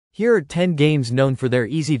Here are 10 games known for their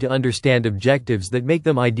easy-to-understand objectives that make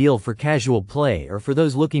them ideal for casual play or for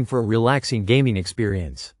those looking for a relaxing gaming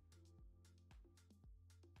experience.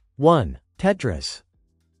 1. Tetris.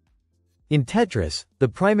 In Tetris, the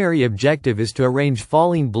primary objective is to arrange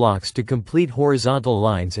falling blocks to complete horizontal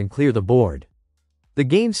lines and clear the board. The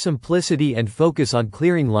game's simplicity and focus on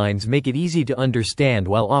clearing lines make it easy to understand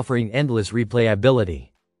while offering endless replayability.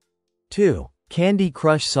 2. Candy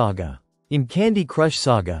Crush Saga. In Candy Crush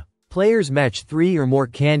Saga, players match 3 or more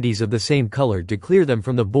candies of the same color to clear them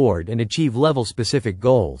from the board and achieve level-specific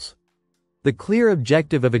goals. The clear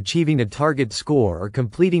objective of achieving a target score or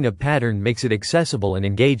completing a pattern makes it accessible and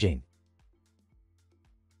engaging.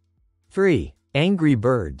 3. Angry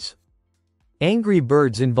Birds. Angry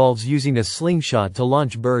Birds involves using a slingshot to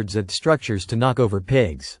launch birds at structures to knock over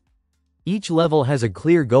pigs. Each level has a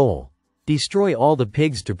clear goal: destroy all the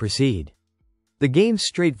pigs to proceed. The game's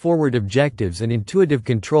straightforward objectives and intuitive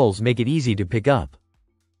controls make it easy to pick up.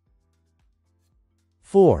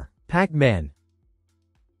 4. Pac-Man.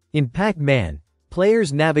 In Pac-Man,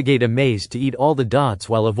 players navigate a maze to eat all the dots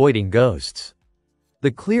while avoiding ghosts. The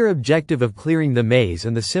clear objective of clearing the maze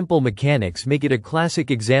and the simple mechanics make it a classic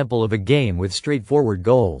example of a game with straightforward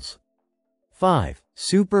goals. 5.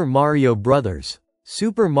 Super Mario Bros.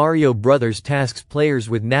 Super Mario Bros. Tasks players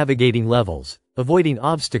with navigating levels, avoiding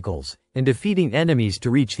obstacles, and defeating enemies to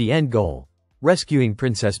reach the end goal: rescuing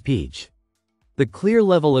Princess Peach. The clear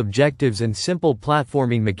level objectives and simple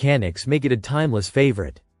platforming mechanics make it a timeless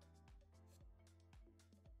favorite.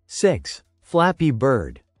 6. Flappy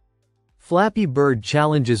Bird. Flappy Bird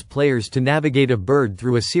challenges players to navigate a bird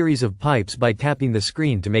through a series of pipes by tapping the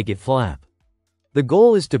screen to make it flap. The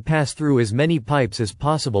goal is to pass through as many pipes as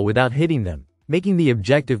possible without hitting them, making the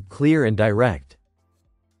objective clear and direct.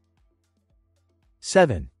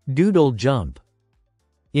 7. Doodle Jump.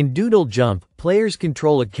 In Doodle Jump, players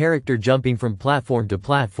control a character jumping from platform to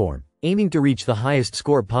platform, aiming to reach the highest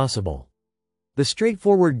score possible. The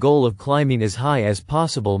straightforward goal of climbing as high as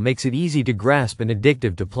possible makes it easy to grasp and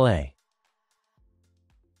addictive to play.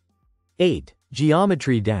 8.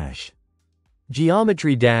 Geometry Dash.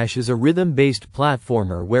 Geometry Dash is a rhythm-based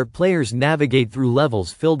platformer where players navigate through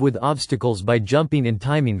levels filled with obstacles by jumping and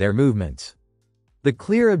timing their movements. The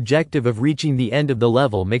clear objective of reaching the end of the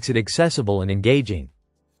level makes it accessible and engaging.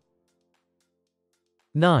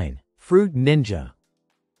 9. Fruit Ninja.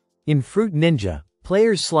 In Fruit Ninja,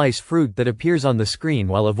 players slice fruit that appears on the screen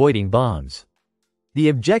while avoiding bombs. The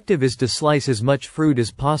objective is to slice as much fruit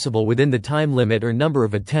as possible within the time limit or number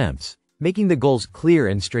of attempts, making the goals clear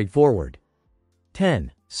and straightforward.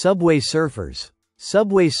 10. Subway Surfers.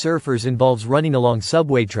 Subway Surfers involves running along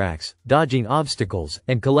subway tracks, dodging obstacles,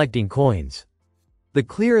 and collecting coins. The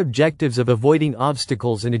clear objectives of avoiding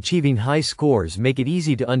obstacles and achieving high scores make it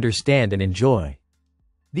easy to understand and enjoy.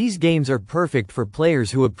 These games are perfect for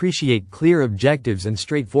players who appreciate clear objectives and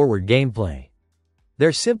straightforward gameplay.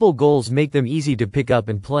 Their simple goals make them easy to pick up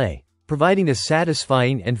and play, providing a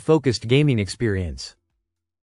satisfying and focused gaming experience.